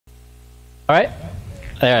All right,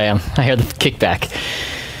 there I am. I hear the kickback.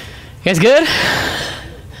 You guys good?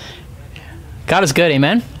 God is good,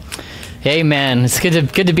 amen? Amen. It's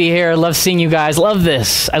good to be here. I love seeing you guys. Love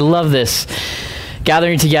this. I love this.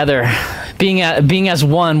 Gathering together, being as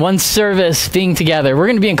one service, being together. We're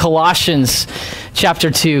going to be in Colossians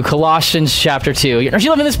chapter 2. Colossians chapter 2. Aren't you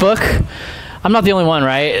loving this book? I'm not the only one,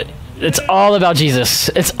 right? It's all about Jesus.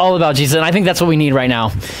 It's all about Jesus. And I think that's what we need right now,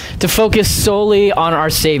 to focus solely on our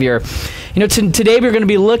Savior. You know, today we're going to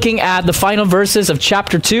be looking at the final verses of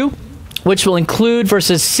chapter 2, which will include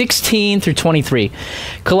verses 16 through 23.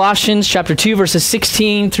 Colossians chapter 2, verses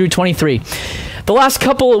 16 through 23. The last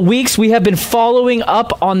couple of weeks, we have been following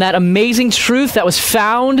up on that amazing truth that was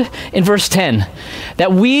found in verse 10,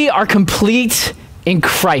 that we are complete in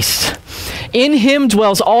Christ. In him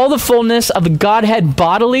dwells all the fullness of the Godhead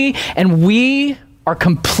bodily, and we are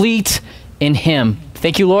complete in him.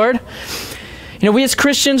 Thank you, Lord. You know, we as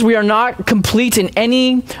Christians, we are not complete in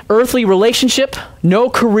any earthly relationship, no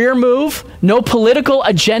career move, no political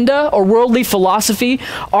agenda or worldly philosophy.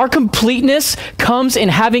 Our completeness comes in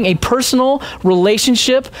having a personal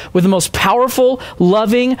relationship with the most powerful,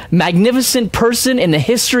 loving, magnificent person in the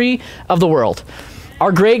history of the world,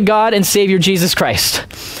 our great God and Savior, Jesus Christ.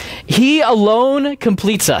 He alone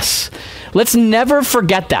completes us. Let's never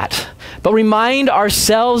forget that, but remind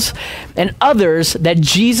ourselves and others that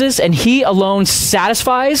Jesus and he alone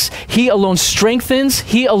satisfies, he alone strengthens,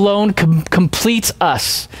 he alone completes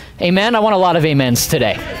us. Amen? I want a lot of amens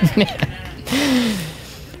today.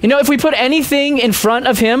 You know, if we put anything in front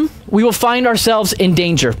of him, we will find ourselves in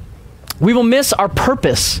danger. We will miss our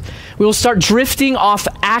purpose. We will start drifting off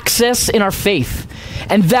axis in our faith.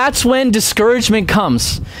 And that's when discouragement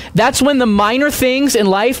comes. That's when the minor things in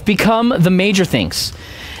life become the major things.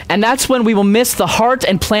 And that's when we will miss the heart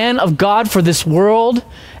and plan of God for this world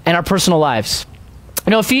and our personal lives.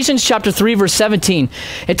 You know, Ephesians chapter 3, verse 17,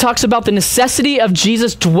 it talks about the necessity of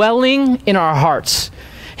Jesus dwelling in our hearts,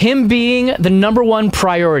 him being the number one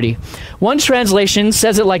priority. One translation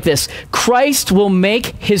says it like this: Christ will make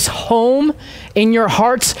his home in your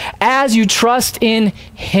hearts as you trust in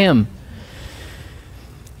him.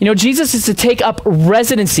 You know, Jesus is to take up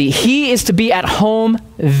residency. He is to be at home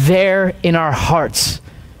there in our hearts.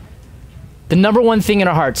 The number one thing in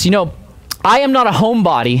our hearts. You know, I am not a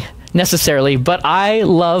homebody necessarily, but I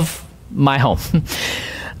love my home.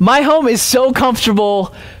 My home is so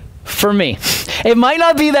comfortable for me. It might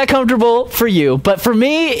not be that comfortable for you, but for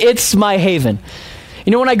me, it's my haven.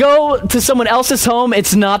 You know, when I go to someone else's home,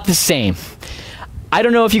 it's not the same. I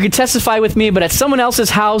don't know if you could testify with me, but at someone else's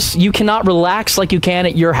house, you cannot relax like you can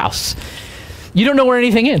at your house. You don't know where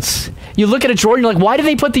anything is. You look at a drawer and you're like, why did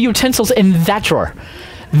they put the utensils in that drawer?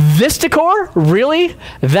 This decor? Really?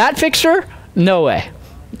 That picture? No way.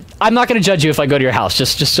 I'm not going to judge you if I go to your house,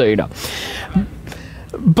 just so you know.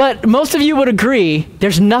 But most of you would agree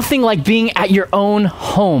there's nothing like being at your own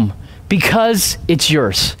home because it's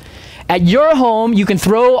yours. At your home, you can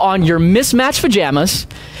throw on your mismatched pajamas.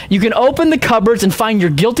 You can open the cupboards and find your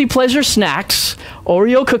guilty pleasure snacks,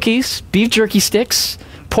 Oreo cookies, beef jerky sticks,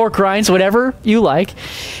 pork rinds, whatever you like.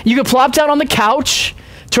 You can plop down on the couch,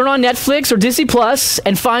 turn on Netflix or Disney Plus,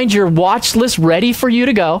 and find your watch list ready for you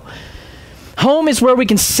to go. Home is where we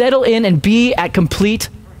can settle in and be at complete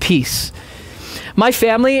peace. My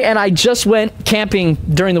family and I just went camping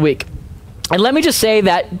during the week. And let me just say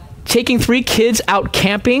that taking 3 kids out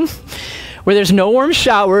camping where there's no warm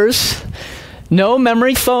showers, no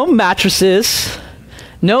memory foam mattresses,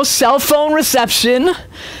 no cell phone reception,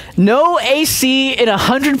 no AC in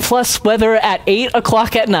 100+ weather at 8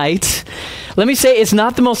 o'clock at night, let me say it's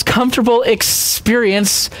not the most comfortable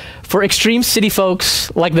experience for extreme city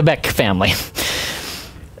folks like the Beck family.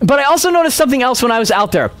 But I also noticed something else when I was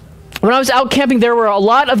out there. When I was out camping, there were a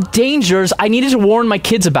lot of dangers I needed to warn my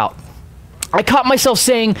kids about. I caught myself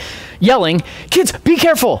yelling, kids, be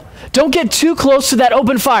careful. Don't get too close to that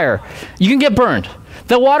open fire. You can get burned.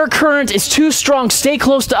 The water current is too strong. Stay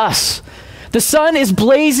close to us. The sun is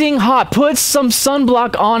blazing hot. Put some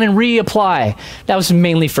sunblock on and reapply. That was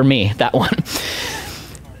mainly for me, that one.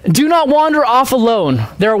 Do not wander off alone.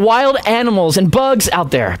 There are wild animals and bugs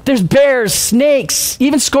out there. There's bears, snakes,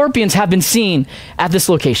 even scorpions have been seen at this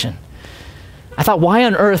location. I thought, why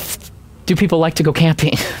on earth do people like to go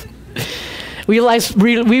camping? We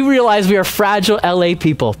realize we are fragile LA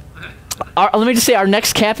people. Let me just say, our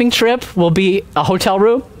next camping trip will be a hotel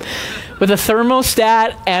room with a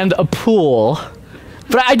thermostat and a pool.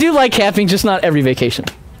 But I do like camping, just not every vacation.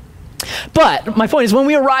 But my point is, when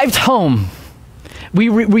we arrived home, we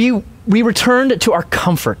returned to our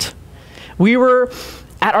comfort. We were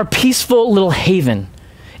at our peaceful little haven.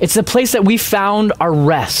 It's the place that we found our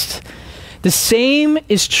rest. The same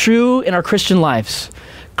is true in our Christian lives.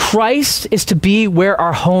 Christ is to be where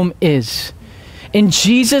our home is. In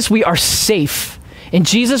Jesus, we are safe. In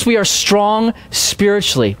Jesus, we are strong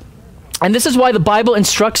spiritually. And this is why the Bible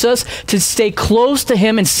instructs us to stay close to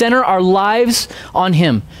him and center our lives on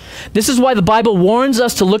him. This is why the Bible warns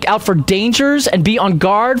us to look out for dangers and be on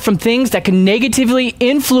guard from things that can negatively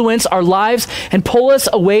influence our lives and pull us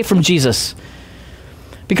away from Jesus.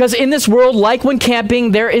 Because in this world, like when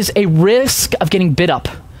camping, there is a risk of getting bit up.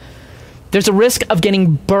 There's a risk of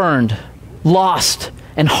getting burned, lost,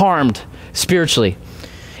 and harmed spiritually.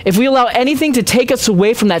 If we allow anything to take us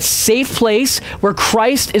away from that safe place where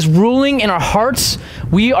Christ is ruling in our hearts,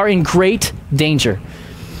 we are in great danger.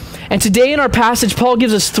 And today in our passage, Paul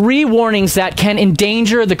gives us 3 warnings that can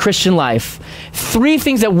endanger the Christian life. 3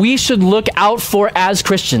 things that we should look out for as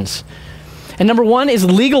Christians. And number 1 is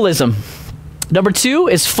legalism. Number 2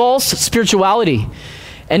 is false spirituality.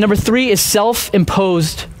 And number 3 is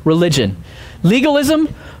self-imposed religion. Legalism,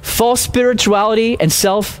 false spirituality, and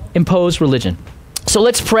self-imposed religion. So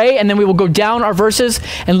let's pray, and then we will go down our verses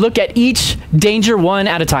and look at each danger one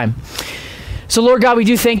at a time. So Lord God, we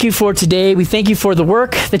do thank you for today. We thank you for the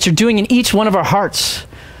work that you're doing in each one of our hearts.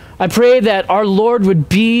 I pray that our Lord would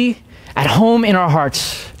be at home in our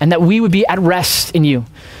hearts and that we would be at rest in you,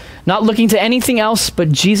 not looking to anything else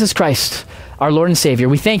but Jesus Christ, our Lord and Savior.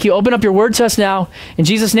 We thank you. Open up your word to us now. In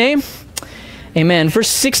Jesus' name, amen. Verse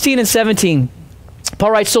 16 and 17,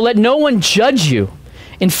 Paul writes, "So let no one judge you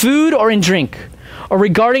in food or in drink, or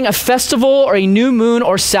regarding a festival or a new moon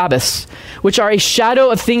or Sabbaths, which are a shadow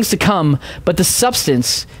of things to come, but the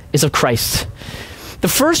substance is of Christ." The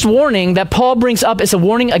first warning that Paul brings up is a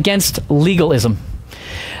warning against legalism.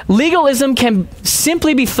 Legalism can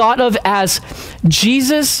simply be thought of as a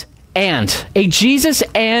Jesus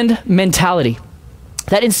and mentality.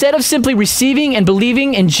 That instead of simply receiving and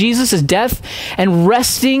believing in Jesus' death and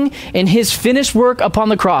resting in his finished work upon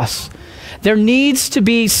the cross, there needs to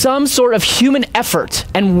be some sort of human effort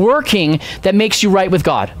and working that makes you right with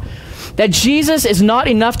God. That Jesus is not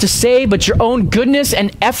enough to save, but your own goodness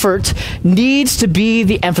and effort needs to be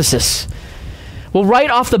the emphasis. Well, right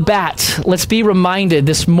off the bat, let's be reminded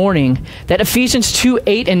this morning that Ephesians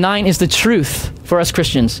 2:8 and 9 is the truth for us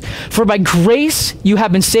Christians. "For by grace you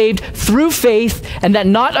have been saved through faith, and that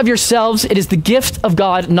not of yourselves, it is the gift of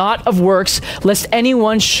God, not of works, lest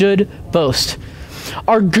anyone should boast."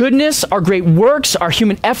 Our goodness, our great works, our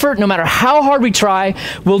human effort, no matter how hard we try,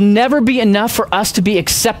 will never be enough for us to be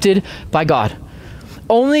accepted by God.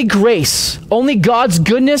 Only grace, only God's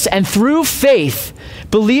goodness, and through faith,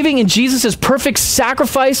 believing in Jesus' perfect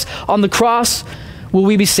sacrifice on the cross, will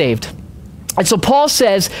we be saved. And so Paul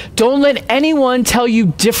says, don't let anyone tell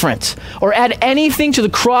you different or add anything to the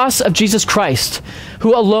cross of Jesus Christ,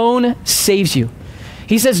 who alone saves you.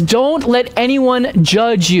 He says, don't let anyone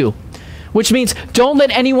judge you, which means don't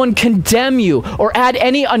let anyone condemn you or add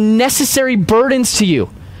any unnecessary burdens to you.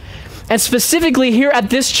 And specifically here at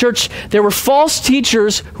this church, there were false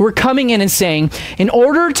teachers who were coming in and saying, in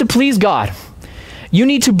order to please God, you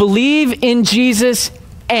need to believe in Jesus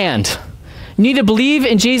and. You need to believe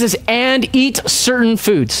in Jesus and eat certain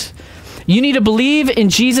foods. You need to believe in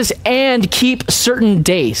Jesus and keep certain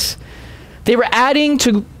days. They were adding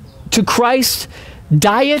to Christ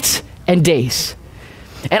diet and days.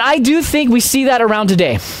 And I do think we see that around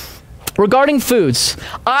today. Regarding foods,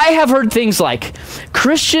 I have heard things like,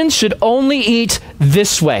 Christians should only eat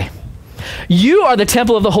this way. You are the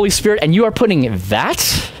temple of the Holy Spirit and you are putting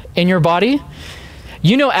that in your body.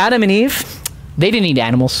 You know Adam and Eve, they didn't eat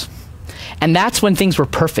animals. And that's when things were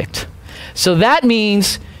perfect. So that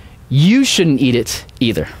means you shouldn't eat it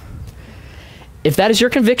either. If that is your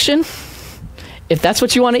conviction, if that's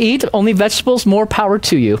what you want to eat, only vegetables, more power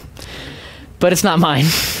to you. But it's not mine.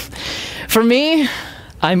 For me,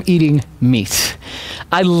 I'm eating meat.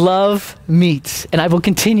 I love meat, and I will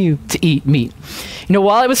continue to eat meat. You know,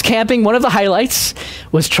 while I was camping, one of the highlights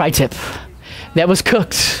was tri-tip that was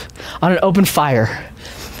cooked on an open fire.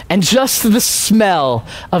 And just the smell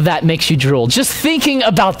of that makes you drool. Just thinking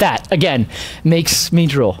about that, again, makes me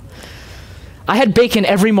drool. I had bacon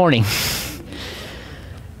every morning.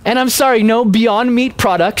 And I'm sorry, no Beyond Meat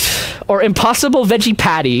product or Impossible Veggie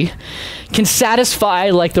Patty can satisfy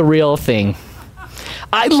like the real thing.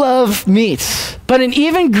 I love meat, but an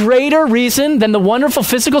even greater reason than the wonderful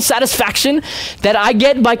physical satisfaction that I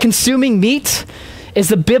get by consuming meat is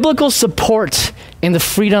the biblical support in the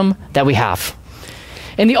freedom that we have.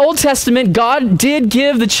 In the Old Testament, God did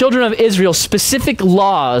give the children of Israel specific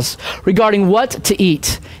laws regarding what to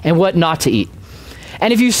eat and what not to eat.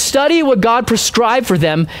 And if you study what God prescribed for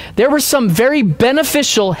them, there were some very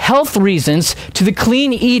beneficial health reasons to the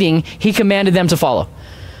clean eating he commanded them to follow.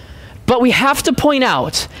 But we have to point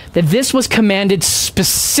out that this was commanded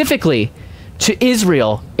specifically to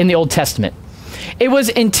Israel in the Old Testament. It was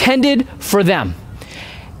intended for them.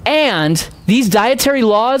 And these dietary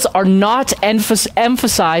laws are not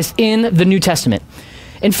emphasized in the New Testament.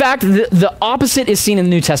 In fact, the opposite is seen in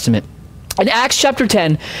the New Testament. In Acts chapter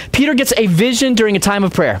 10, Peter gets a vision during a time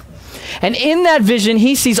of prayer. And in that vision,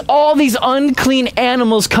 he sees all these unclean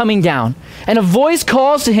animals coming down. And a voice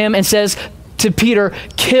calls to him and says to Peter,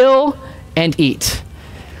 "Kill and eat."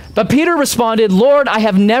 But Peter responded, "Lord, I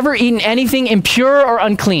have never eaten anything impure or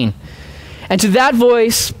unclean." And to that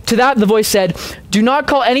the voice said, "Do not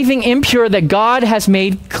call anything impure that God has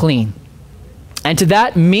made clean." And to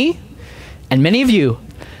that, me and many of you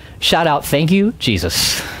shout out, "Thank you,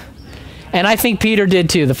 Jesus." And I think Peter did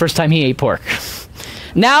too the first time he ate pork.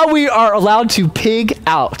 Now we are allowed to pig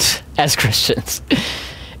out as Christians.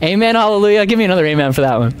 Amen, hallelujah. Give me another amen for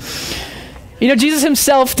that one. You know, Jesus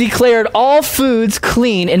himself declared all foods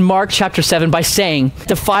clean in Mark chapter 7 by saying,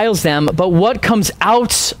 "Defiles them, but what comes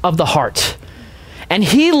out of the heart." And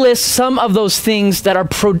he lists some of those things that are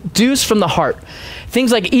produced from the heart.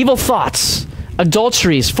 Things like evil thoughts,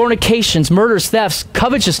 adulteries, fornications, murders, thefts,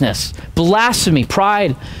 covetousness, blasphemy,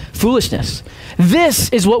 pride, foolishness. This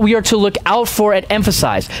is what we are to look out for and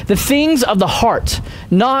emphasize. The things of the heart,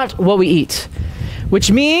 not what we eat. Which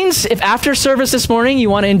means if after service this morning you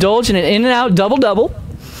want to indulge in an In-N-Out double-double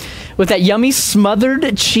with that yummy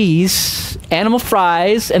smothered cheese, animal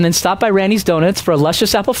fries, and then stop by Randy's Donuts for a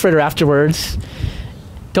luscious apple fritter afterwards,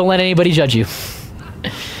 don't let anybody judge you.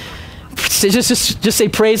 Just say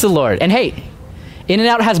praise the Lord. And hey,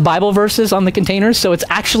 In-N-Out has Bible verses on the containers, so it's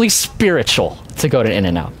actually spiritual to go to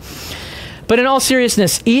In-N-Out. But in all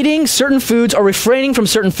seriousness, eating certain foods or refraining from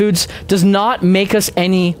certain foods does not make us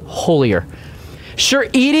any holier. Sure,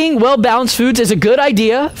 eating well-balanced foods is a good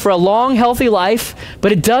idea for a long, healthy life,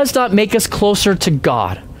 but it does not make us closer to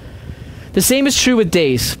God. The same is true with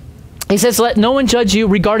days. He says, "Let no one judge you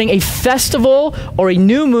regarding a festival or a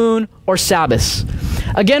new moon or Sabbaths."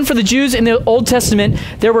 Again, for the Jews in the Old Testament,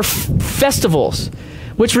 there were festivals,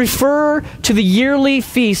 which refer to the yearly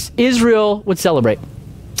feasts Israel would celebrate.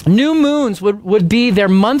 New moons would be their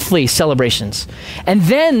monthly celebrations. And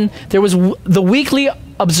then there was the weekly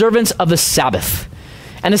observance of the Sabbath.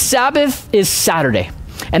 And the Sabbath is Saturday.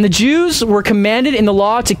 And the Jews were commanded in the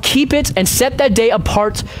law to keep it and set that day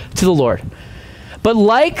apart to the Lord. But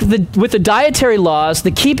like with the dietary laws,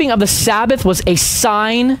 the keeping of the Sabbath was a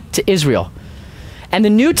sign to Israel. And the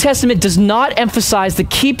New Testament does not emphasize the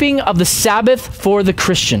keeping of the Sabbath for the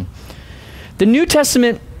Christian. The New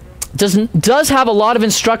Testament does have a lot of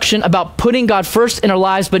instruction about putting God first in our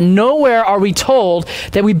lives, but nowhere are we told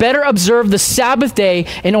that we better observe the Sabbath day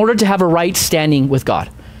in order to have a right standing with God.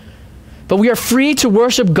 But we are free to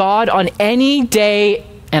worship God on any day,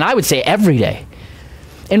 and I would say every day.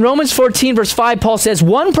 In Romans 14, verse 5, Paul says,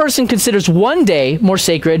 "One person considers one day more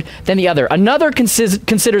sacred than the other. Another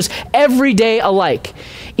considers every day alike.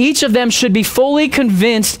 Each of them should be fully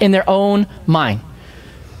convinced in their own mind."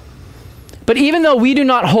 But even though we do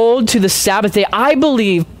not hold to the Sabbath day, I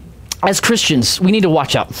believe as Christians, we need to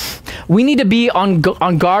watch out. We need to be on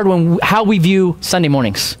guard when how we view Sunday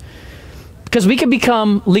mornings. Because we can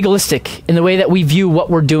become legalistic in the way that we view what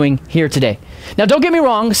we're doing here today. Now, don't get me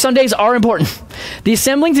wrong, Sundays are important. The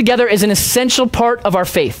assembling together is an essential part of our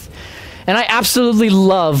faith. And I absolutely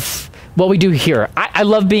love what we do here. I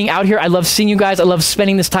love being out here. I love seeing you guys. I love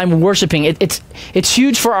spending this time worshiping. It's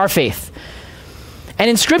huge for our faith. And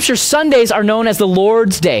in Scripture, Sundays are known as the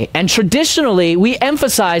Lord's Day. And traditionally, we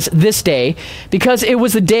emphasize this day because it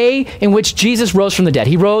was the day in which Jesus rose from the dead.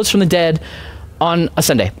 He rose from the dead on a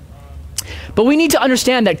Sunday. But we need to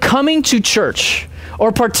understand that coming to church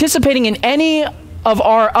or participating in any of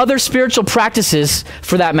our other spiritual practices,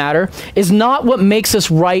 for that matter, is not what makes us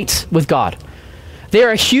right with God. They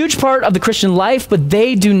are a huge part of the Christian life, but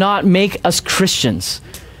they do not make us Christians.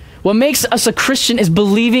 What makes us a Christian is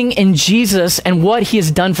believing in Jesus and what he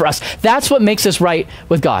has done for us. That's what makes us right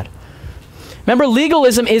with God. Remember,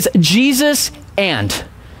 legalism is Jesus and.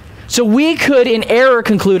 So we could in error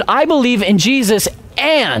conclude, I believe in Jesus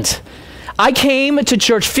and I came to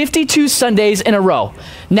church 52 Sundays in a row.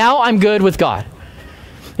 Now I'm good with God.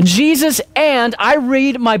 Jesus and I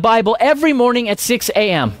read my Bible every morning at 6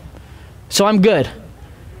 a.m. So I'm good.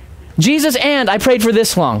 Jesus and I prayed for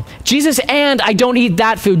this long. Jesus and I don't eat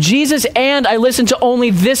that food. Jesus and I listen to only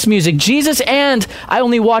this music. Jesus and I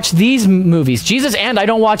only watch these movies. Jesus and I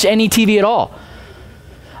don't watch any TV at all.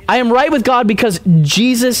 I am right with God because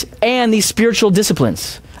Jesus and these spiritual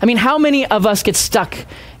disciplines. I mean, how many of us get stuck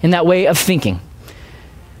in that way of thinking?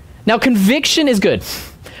 Now, conviction is good.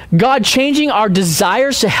 God changing our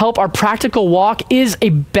desires to help our practical walk is a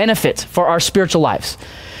benefit for our spiritual lives.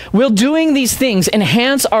 Will doing these things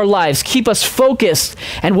enhance our lives, keep us focused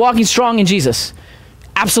and walking strong in Jesus?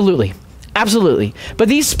 Absolutely. Absolutely. But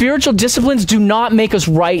these spiritual disciplines do not make us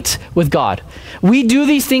right with God. We do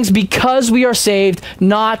these things because we are saved,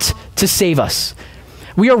 not to save us.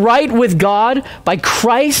 We are right with God by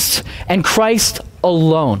Christ and Christ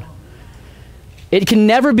alone. It can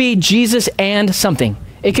never be Jesus and something.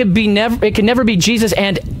 It can never be Jesus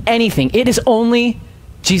and anything. It is only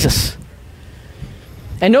Jesus.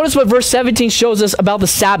 And notice what verse 17 shows us about the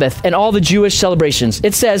Sabbath and all the Jewish celebrations.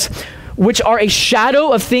 It says, which are a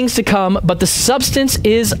shadow of things to come, but the substance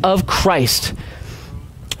is of Christ.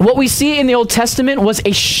 What we see in the Old Testament was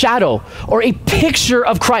a shadow or a picture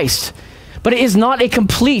of Christ, but it is not a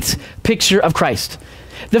complete picture of Christ.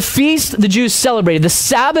 The feast the Jews celebrated, the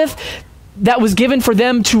Sabbath that was given for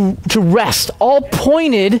them to rest, all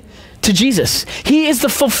pointed to Jesus. He is the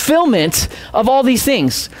fulfillment of all these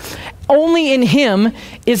things. Only in him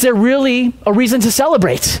is there really a reason to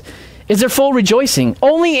celebrate. Is there full rejoicing?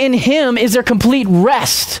 Only in him is there complete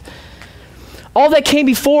rest. All that came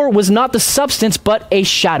before was not the substance, but a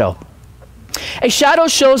shadow. A shadow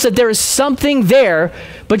shows that there is something there,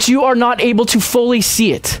 but you are not able to fully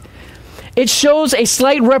see it. It shows a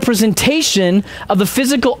slight representation of the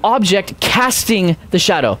physical object casting the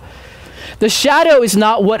shadow. The shadow is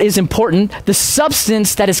not what is important. The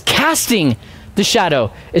substance that is casting the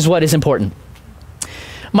shadow is what is important.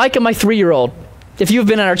 Micah, my 3-year-old, if you've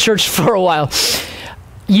been in our church for a while,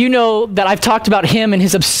 you know that I've talked about him and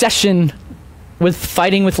his obsession with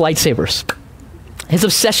fighting with lightsabers. His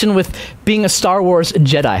obsession with being a Star Wars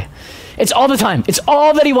Jedi. It's all the time. It's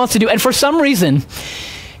all that he wants to do. And for some reason,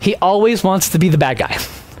 he always wants to be the bad guy.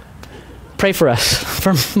 Pray for us,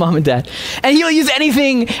 for mom and dad. And he'll use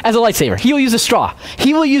anything as a lightsaber. He'll use a straw.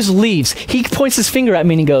 He will use leaves. He points his finger at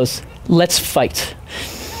me and he goes, let's fight.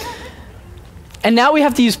 And now we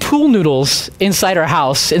have to use pool noodles inside our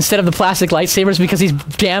house instead of the plastic lightsabers because he's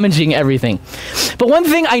damaging everything. But one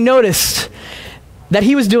thing I noticed that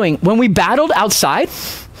he was doing when we battled outside,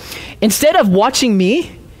 instead of watching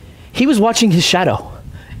me, he was watching his shadow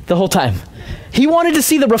the whole time. He wanted to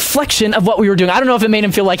see the reflection of what we were doing. I don't know if it made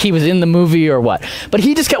him feel like he was in the movie or what, but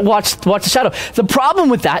he just kept watch the shadow. The problem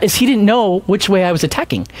with that is he didn't know which way I was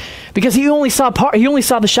attacking because he only saw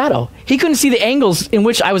the shadow. He couldn't see the angles in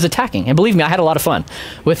which I was attacking. And believe me, I had a lot of fun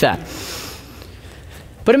with that.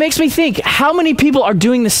 But it makes me think, how many people are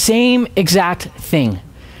doing the same exact thing?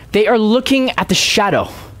 They are looking at the shadow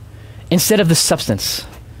instead of the substance.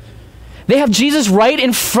 They have Jesus right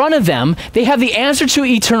in front of them. They have the answer to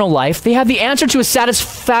eternal life. They have the answer to a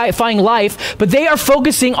satisfying life, but they are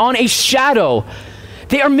focusing on a shadow.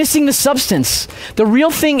 They are missing the substance. The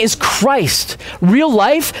real thing is Christ. Real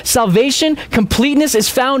life, salvation, completeness is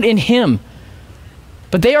found in him.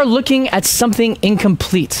 But they are looking at something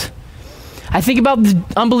incomplete. I think about the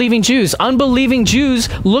unbelieving Jews. Unbelieving Jews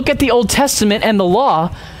look at the Old Testament and the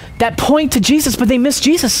law that point to Jesus, but they miss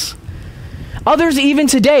Jesus. Others even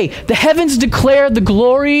today, the heavens declare the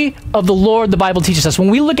glory of the Lord, the Bible teaches us.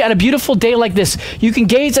 When we look at a beautiful day like this, you can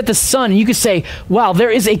gaze at the sun and you can say, wow,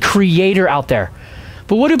 there is a creator out there.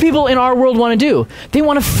 But what do people in our world want to do? They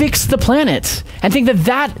want to fix the planet and think that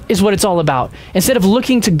that is what it's all about, instead of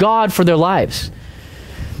looking to God for their lives.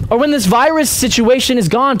 Or when this virus situation is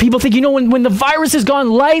gone, people think, when the virus is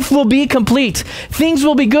gone, life will be complete. Things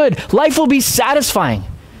will be good. Life will be satisfying.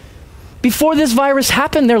 Before this virus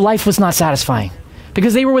happened, their life was not satisfying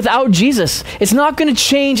because they were without Jesus. It's not going to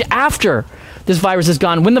change after this virus is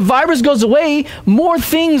gone. When the virus goes away, more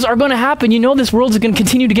things are going to happen. This world is going to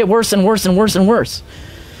continue to get worse and worse and worse and worse.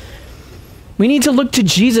 We need to look to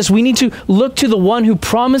Jesus. We need to look to the one who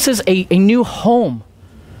promises a new home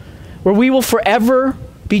where we will forever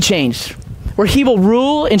be changed, where he will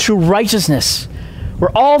rule in true righteousness,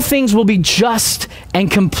 where all things will be just and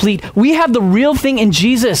complete. We have the real thing in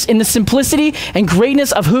Jesus, in the simplicity and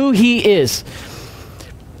greatness of who he is.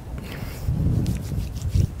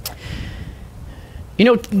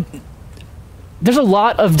 There's a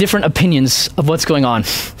lot of different opinions of what's going on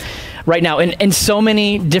right now in so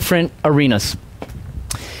many different arenas.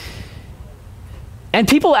 And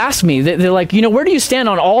people ask me, they're like, where do you stand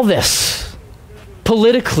on all this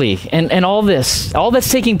politically and all that's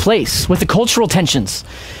taking place with the cultural tensions,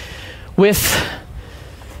 with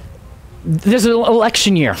there's an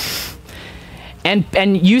election year.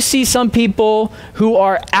 And you see some people who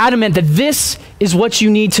are adamant that this is what you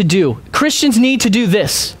need to do. Christians need to do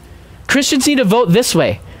this. Christians need to vote this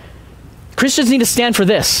way. Christians need to stand for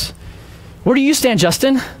this. Where do you stand,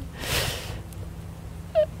 Justin?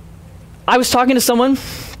 I was talking to someone,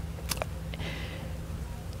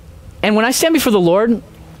 and when I stand before the Lord,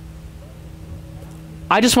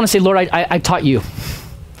 I just want to say, Lord, I taught you.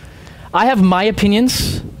 I have my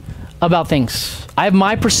opinions about things. I have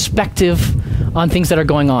my perspective on things that are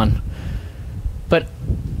going on. But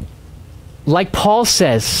like Paul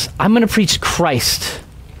says, I'm going to preach Christ,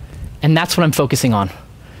 and that's what I'm focusing on.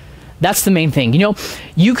 That's the main thing. You know,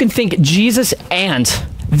 you can think Jesus and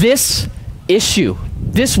this issue,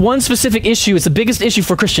 this one specific issue is the biggest issue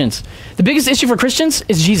for Christians. The biggest issue for Christians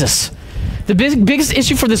is Jesus. The biggest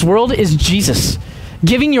issue for this world is Jesus.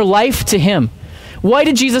 Giving your life to him. Why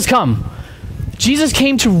did Jesus come? Jesus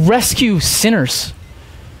came to rescue sinners.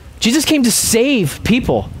 Jesus came to save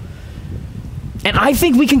people. And I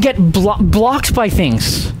think we can get blocked by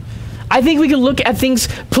things. I think we can look at things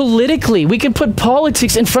politically. We can put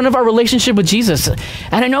politics in front of our relationship with Jesus.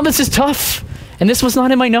 And I know this is tough. And this was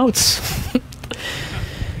not in my notes.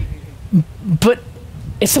 But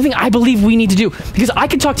it's something I believe we need to do. Because I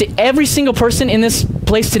could talk to every single person in this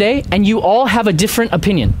place today, and you all have a different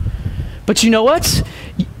opinion. But you know what?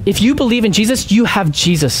 If you believe in Jesus, you have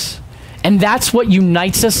Jesus. And that's what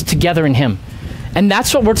unites us together in him. And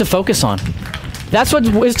that's what we're to focus on. That's what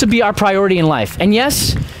is to be our priority in life. And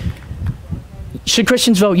yes, should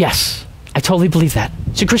Christians vote? Yes. I totally believe that.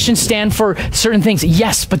 Should Christians stand for certain things?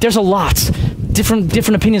 Yes, but there's a lot.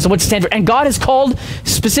 Different opinions on what to stand for. And God has called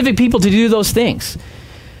specific people to do those things.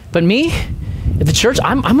 But me, at the church,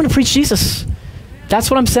 I'm going to preach Jesus. That's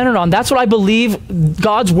what I'm centered on. That's what I believe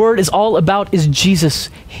God's word is all about, is Jesus.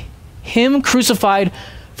 Him crucified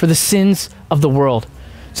for the sins of the world,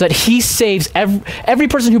 so that he saves every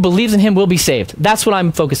person who believes in him will be saved. That's what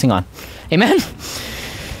I'm focusing on. Amen?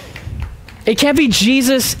 It can't be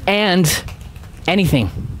Jesus and anything.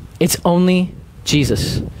 It's only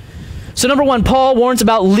Jesus. So number one, Paul warns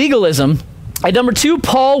about legalism. And number two,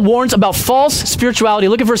 Paul warns about false spirituality.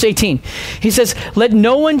 Look at verse 18. He says, let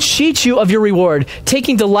no one cheat you of your reward,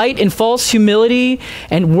 taking delight in false humility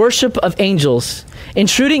and worship of angels,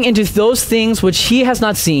 intruding into those things which he has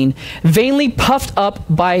not seen, vainly puffed up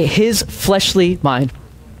by his fleshly mind.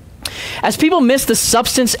 As people miss the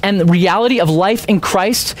substance and reality of life in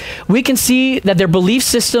Christ, we can see that their belief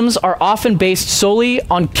systems are often based solely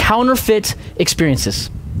on counterfeit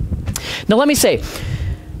experiences. Now let me say,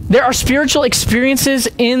 there are spiritual experiences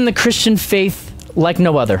in the Christian faith like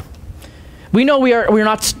no other. We know we're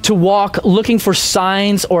not to walk looking for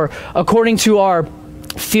signs or according to our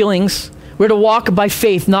feelings. We're to walk by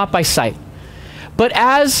faith, not by sight. But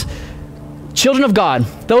as children of God,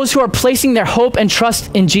 those who are placing their hope and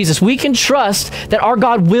trust in Jesus, we can trust that our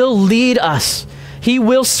God will lead us. He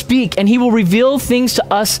will speak, and he will reveal things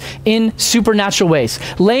to us in supernatural ways,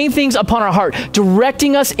 laying things upon our heart,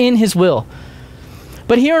 directing us in his will.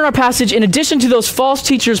 But here in our passage, in addition to those false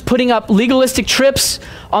teachers putting up legalistic trips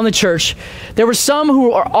on the church, there were some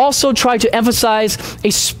who are also trying to emphasize a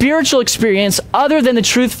spiritual experience other than the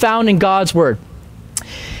truth found in God's word.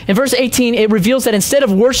 In verse 18, it reveals that instead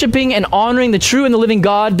of worshiping and honoring the true and the living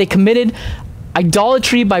God, they committed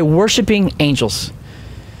idolatry by worshiping angels.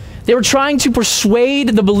 They were trying to persuade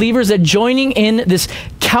the believers that joining in this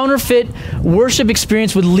counterfeit worship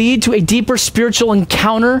experience would lead to a deeper spiritual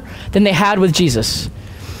encounter than they had with Jesus.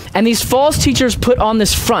 And these false teachers put on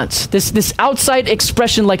this front, this outside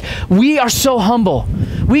expression like, we are so humble.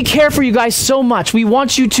 We care for you guys so much. We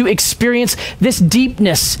want you to experience this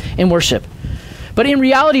deepness in worship. But in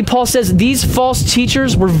reality, Paul says these false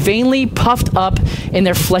teachers were vainly puffed up in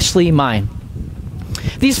their fleshly mind.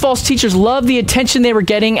 These false teachers loved the attention they were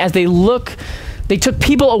getting as they took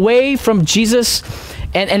people away from Jesus,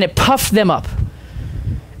 and it puffed them up.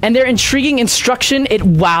 And their intriguing instruction, it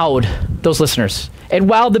wowed those listeners. It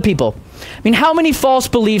wowed the people. I mean, how many false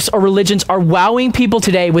beliefs or religions are wowing people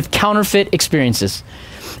today with counterfeit experiences?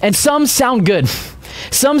 And some sound good.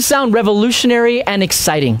 Some sound revolutionary and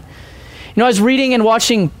exciting. You know, I was reading and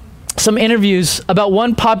watching some interviews about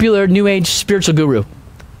one popular New Age spiritual guru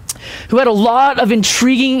who had a lot of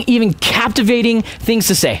intriguing, even captivating things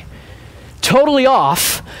to say. Totally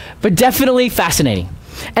off, but definitely fascinating.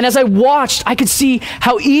 And as I watched, I could see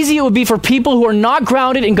how easy it would be for people who are not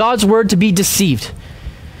grounded in God's word to be deceived.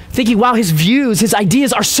 Thinking, wow, his views, his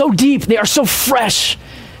ideas are so deep, they are so fresh.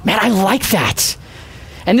 Man, I like that.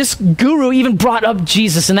 And this guru even brought up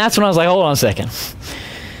Jesus, and that's when I was like, hold on a second.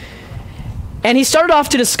 And he started off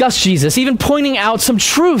to discuss Jesus, even pointing out some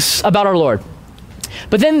truths about our Lord.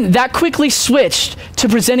 But then that quickly switched to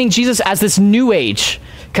presenting Jesus as this new age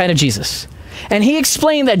kind of Jesus. And he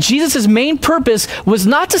explained that Jesus' main purpose was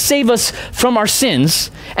not to save us from our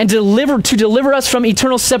sins and to deliver us from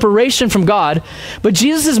eternal separation from God, but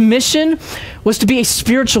Jesus' mission was to be a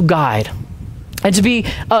spiritual guide and to be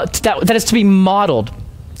that is to be modeled,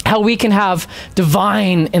 how we can have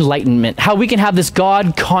divine enlightenment, how we can have this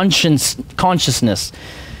God consciousness.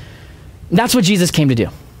 That's what Jesus came to do.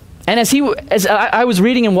 And as I was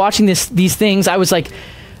reading and watching these things, I was like,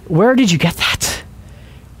 where did you get that?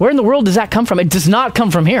 Where in the world does that come from? It does not come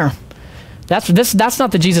from here. That's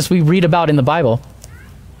not the Jesus we read about in the Bible.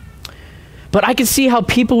 But I could see how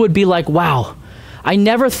people would be like, wow, I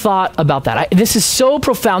never thought about that. This is so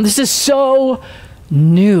profound. This is so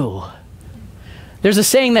new. There's a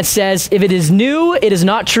saying that says, if it is new, it is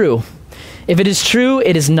not true. If it is true,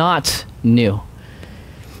 it is not new.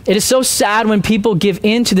 It is so sad when people give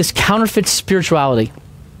in to this counterfeit spirituality,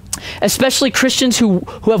 especially Christians who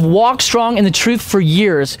have walked strong in the truth for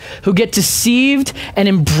years, who get deceived and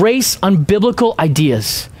embrace unbiblical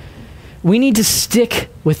ideas. We need to stick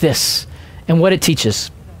with this and what it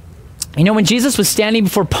teaches. You know, when Jesus was standing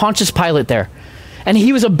before Pontius Pilate there, and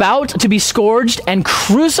he was about to be scourged and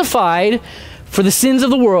crucified for the sins of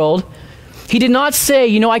the world, he did not say,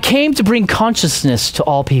 you know, I came to bring consciousness to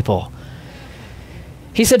all people.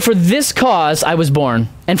 He said, for this cause I was born,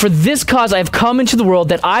 and for this cause I have come into the world,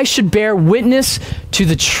 that I should bear witness to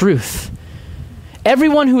the truth.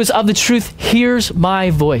 Everyone who is of the truth hears my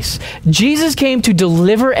voice. Jesus came to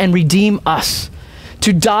deliver and redeem us,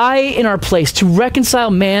 to die in our place, to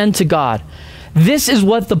reconcile man to God. This is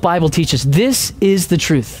what the Bible teaches. This is the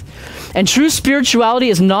truth. And true spirituality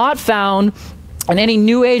is not found in any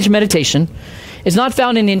New Age meditation. It's not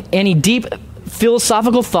found in any deep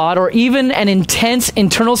philosophical thought or even an intense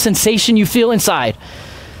internal sensation you feel inside.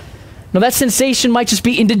 Now, that sensation might just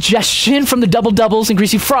be indigestion from the double-doubles and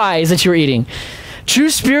greasy fries that you're eating. True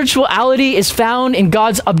spirituality is found in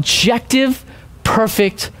God's objective,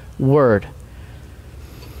 perfect word.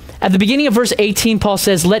 At the beginning of verse 18, Paul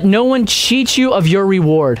says, let no one cheat you of your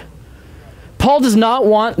reward. Paul does not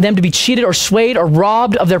want them to be cheated or swayed or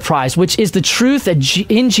robbed of their prize, which is the truth that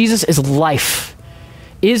in Jesus is life,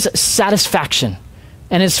 is satisfaction,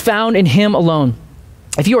 and is found in him alone.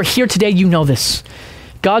 If you are here today, you know this.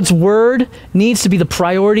 God's word needs to be the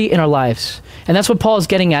priority in our lives. And that's what Paul is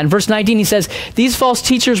getting at. In verse 19, he says, these false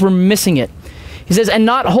teachers were missing it. He says, and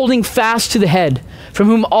not holding fast to the head, from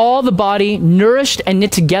whom all the body, nourished and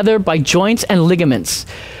knit together by joints and ligaments,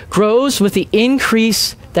 grows with the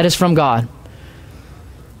increase that is from God.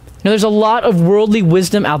 Now, there's a lot of worldly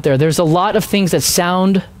wisdom out there. There's a lot of things that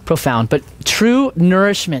sound profound, but true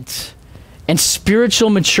nourishment and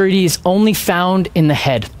spiritual maturity is only found in the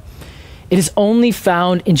head. It is only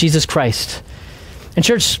found in Jesus Christ. And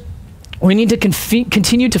church, we need to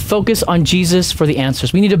continue to focus on Jesus for the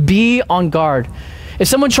answers. We need to be on guard. If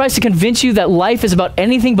someone tries to convince you that life is about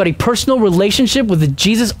anything but a personal relationship with the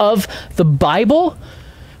Jesus of the Bible,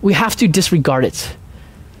 we have to disregard it.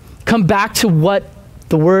 Come back to what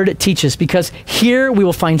the word teaches, because here we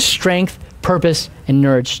will find strength, purpose, and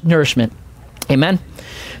nourishment. Amen?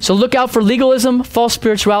 So look out for legalism, false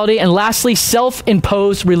spirituality, and lastly,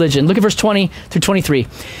 self-imposed religion. Look at verse 20 through 23.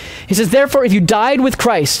 He says, therefore, if you died with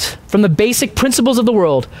Christ from the basic principles of the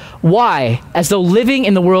world, why, as though living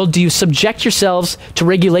in the world, do you subject yourselves to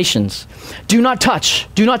regulations? Do not touch,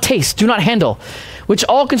 do not taste, do not handle, which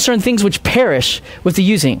all concern things which perish with the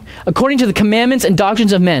using, according to the commandments and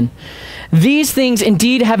doctrines of men. These things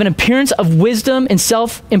indeed have an appearance of wisdom in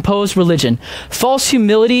self-imposed religion, false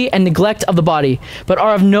humility and neglect of the body, but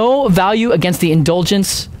are of no value against the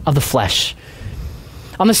indulgence of the flesh.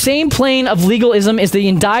 On the same plane of legalism is the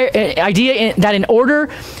idea that in order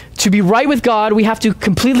to be right with God, we have to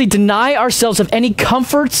completely deny ourselves of any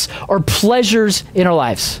comforts or pleasures in our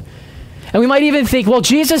lives. And we might even think, well,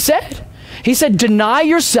 Jesus said, he said, deny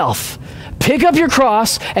yourself, pick up your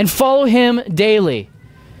cross, and follow him daily.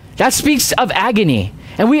 That speaks of agony.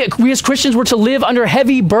 And we as Christians were to live under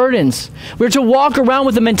heavy burdens. We're to walk around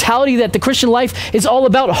with the mentality that the Christian life is all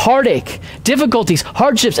about heartache, difficulties,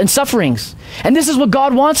 hardships, and sufferings. And this is what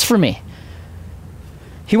God wants for me.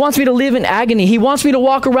 He wants me to live in agony. He wants me to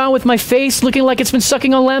walk around with my face looking like it's been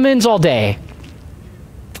sucking on lemons all day.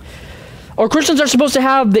 Or Christians are supposed to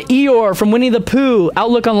have the Eeyore from Winnie the Pooh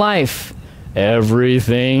outlook on life.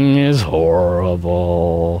 Everything is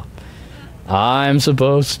horrible. I'm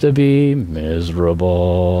supposed to be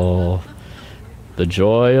miserable. The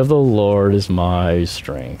joy of the Lord is my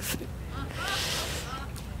strength.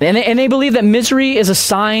 And they believe that misery is a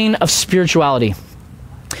sign of spirituality.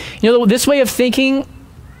 You know, this way of thinking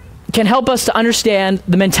can help us to understand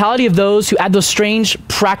the mentality of those who add those strange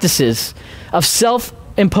practices of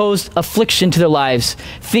self-imposed affliction to their lives,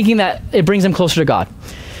 thinking that it brings them closer to God.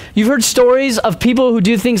 You've heard stories of people who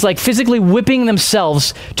do things like physically whipping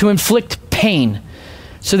themselves to inflict pain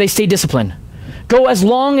so they stay disciplined. Go as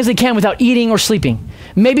long as they can without eating or sleeping.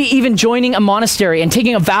 Maybe even joining a monastery and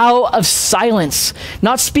taking a vow of silence,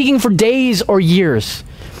 not speaking for days or years,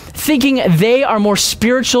 thinking they are more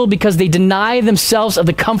spiritual because they deny themselves of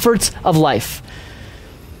the comforts of life.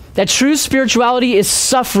 That true spirituality is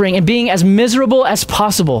suffering and being as miserable as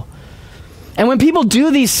possible. And when people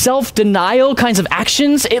do these self-denial kinds of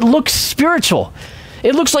actions, it looks spiritual.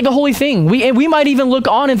 It looks like a holy thing. We might even look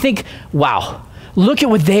on and think, wow, look at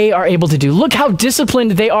what they are able to do. Look how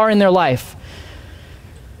disciplined they are in their life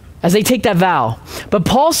as they take that vow. But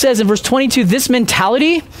Paul says in verse 22, this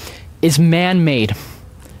mentality is man-made,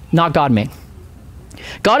 not God-made.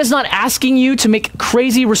 God is not asking you to make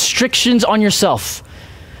crazy restrictions on yourself,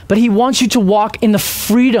 but he wants you to walk in the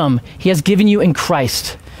freedom he has given you in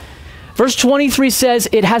Christ. Verse 23 says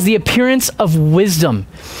it has the appearance of wisdom.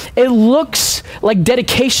 It looks like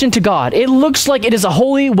dedication to God. It looks like it is a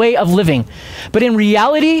holy way of living. But in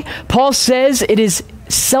reality, Paul says it is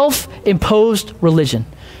self-imposed religion,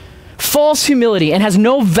 false humility, and has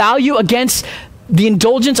no value against the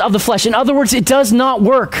indulgence of the flesh. In other words, it does not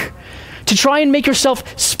work. To try and make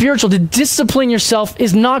yourself spiritual, to discipline yourself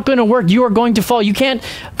is not going to work. You are going to fall. You can't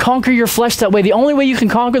conquer your flesh that way. The only way you can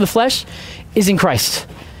conquer the flesh is in Christ,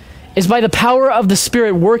 is by the power of the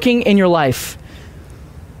Spirit working in your life.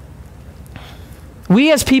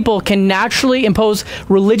 We as people can naturally impose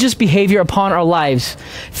religious behavior upon our lives,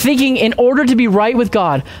 thinking in order to be right with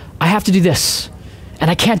God, I have to do this, and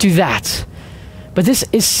I can't do that. But this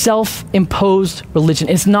is self-imposed religion.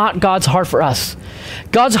 It's not God's heart for us.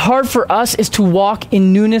 God's heart for us is to walk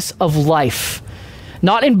in newness of life,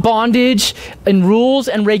 not in bondage and rules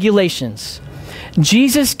and regulations.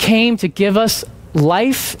 Jesus came to give us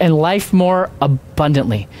life and life more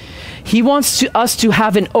abundantly. He wants us to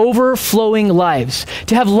have an overflowing lives,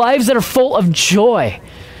 to have lives that are full of joy,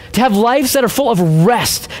 to have lives that are full of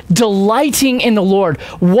rest, delighting in the Lord,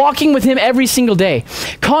 walking with him every single day.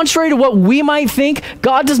 Contrary to what we might think,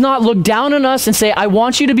 God does not look down on us and say, I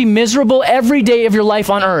want you to be miserable every day of your life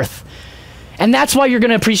on earth. And that's why you're going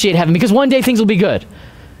to appreciate heaven, because one day things will be good.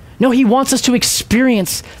 No, he wants us to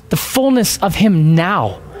experience the fullness of him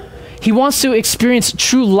now. He wants to experience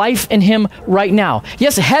true life in him right now.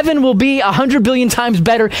 Yes, heaven will be 100 billion times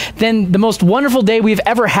better than the most wonderful day we've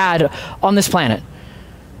ever had on this planet.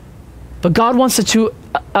 But God wants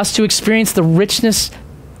us to experience the richness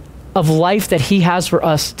of life that he has for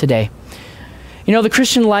us today. You know, the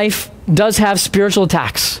Christian life does have spiritual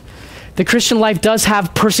attacks. The Christian life does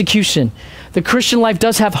have persecution. The Christian life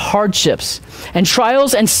does have hardships. And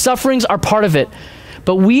trials and sufferings are part of it.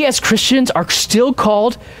 But we as Christians are still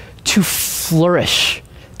called to flourish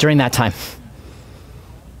during that time.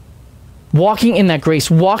 Walking in that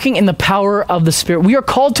grace, walking in the power of the Spirit. We are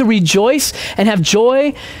called to rejoice and have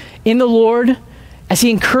joy in the Lord as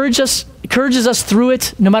he encourages us through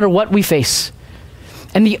it no matter what we face.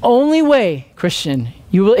 And the only way, Christian,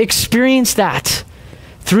 you will experience that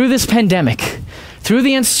through this pandemic, through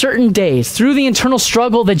the uncertain days, through the internal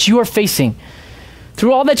struggle that you are facing,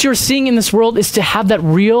 through all that you're seeing in this world, is to have that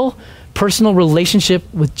real personal relationship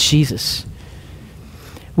with Jesus.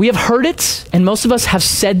 We have heard it, and most of us have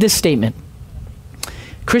said this statement.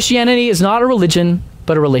 Christianity is not a religion,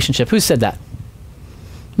 but a relationship. Who said that?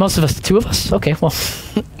 Most of us, 2 of us? Okay, well.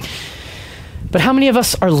 But how many of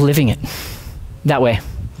us are living it that way?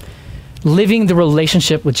 Living the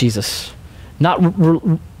relationship with Jesus, not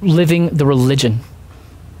living the religion,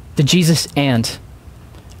 the Jesus and.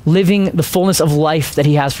 Living the fullness of life that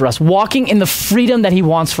he has for us, walking in the freedom that he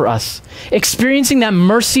wants for us, experiencing that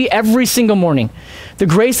mercy every single morning, the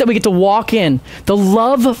grace that we get to walk in, the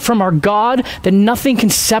love from our God that nothing can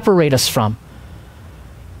separate us from.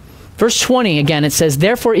 Verse 20, again, it says,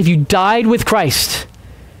 therefore, if you died with Christ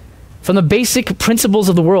from the basic principles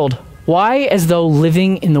of the world, why, as though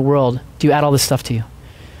living in the world, do you add all this stuff to you?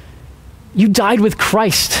 You died with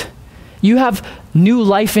Christ. You have new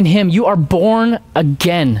life in him. You are born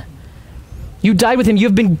again. You died with him. You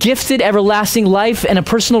have been gifted everlasting life and a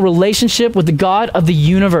personal relationship with the God of the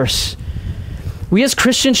universe. We as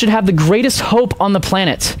Christians should have the greatest hope on the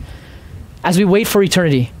planet as we wait for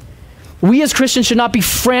eternity. We as Christians should not be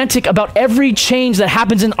frantic about every change that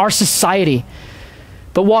happens in our society,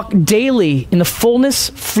 but walk daily in the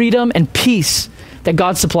fullness, freedom, and peace that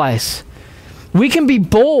God supplies. We can be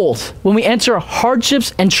bold when we enter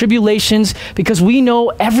hardships and tribulations because we know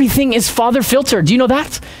everything is Father filtered. Do you know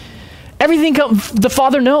that? Everything the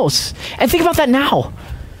Father knows. And think about that now.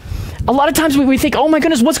 A lot of times we think, oh my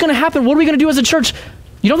goodness, what's going to happen? What are we going to do as a church?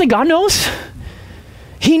 You don't think God knows?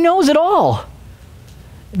 He knows it all.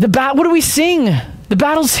 What do we sing? The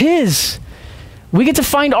battle's his. We get to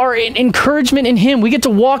find our encouragement in him. We get to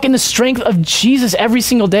walk in the strength of Jesus every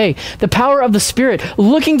single day. The power of the Spirit,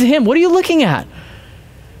 looking to him. What are you looking at?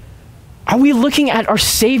 Are we looking at our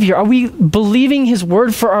Savior? Are we believing his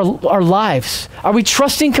word for our lives? Are we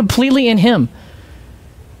trusting completely in him?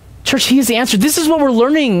 Church, he is the answer. This is what we're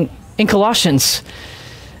learning in Colossians.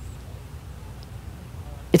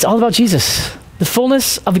 It's all about Jesus. The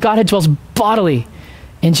fullness of the Godhead dwells bodily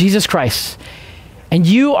in Jesus Christ. And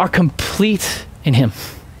you are complete in him.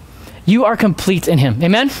 You are complete in him.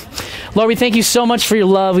 Amen? Lord, we thank you so much for your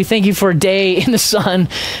love. We thank you for a day in the sun.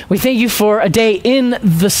 We thank you for a day in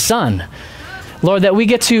the sun. Lord, that we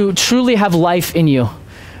get to truly have life in you.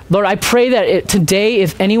 Lord, I pray that today,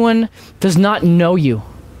 if anyone does not know you,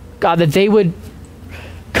 God, that they would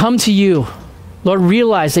come to you. Lord,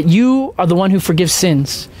 realize that you are the one who forgives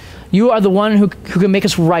sins. You are the one who can make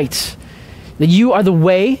us right. That you are the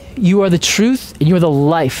way, you are the truth, and you are the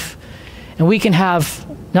life. And we can have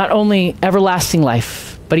not only everlasting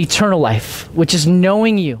life, but eternal life, which is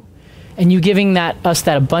knowing you and you giving us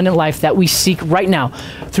that abundant life that we seek right now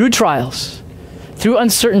through trials, through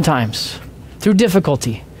uncertain times, through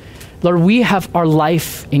difficulty. Lord, we have our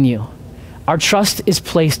life in you. Our trust is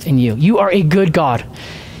placed in you. You are a good God.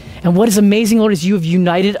 And what is amazing, Lord, is you have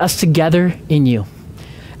united us together in you.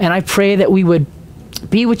 And I pray that we would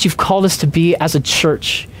be what you've called us to be as a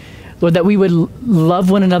church. Lord, that we would love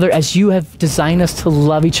one another as you have designed us to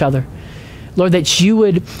love each other. Lord, that you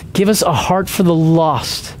would give us a heart for the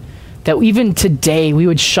lost, that even today we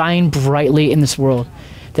would shine brightly in this world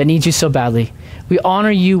that needs you so badly. We honor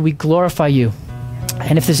you, we glorify you.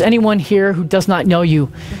 And if there's anyone here who does not know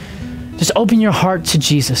you, just open your heart to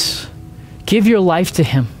Jesus. Give your life to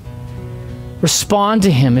him. Respond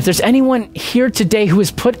to him. If there's anyone here today who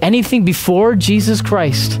has put anything before Jesus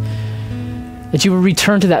Christ, that you would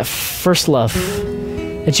return to that first love,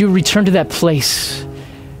 that you would return to that place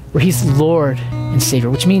where he's Lord and Savior,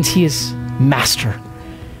 which means he is master.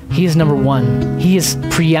 He is number one. He is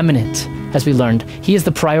preeminent, as we learned. He is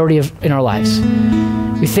the priority in our lives.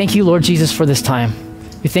 We thank you, Lord Jesus, for this time.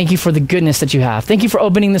 We thank you for the goodness that you have. Thank you for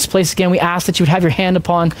opening this place again. We ask that you would have your hand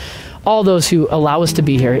upon all those who allow us to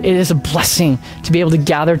be here. It is a blessing to be able to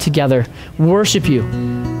gather together, worship you,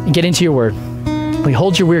 and get into your word. We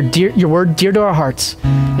hold your word dear to our hearts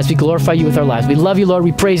as we glorify you with our lives. We love you, Lord.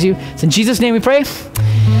 We praise you. It's in Jesus' name we pray.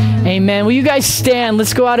 Amen. Will you guys stand?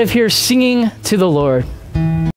 Let's go out of here singing to the Lord.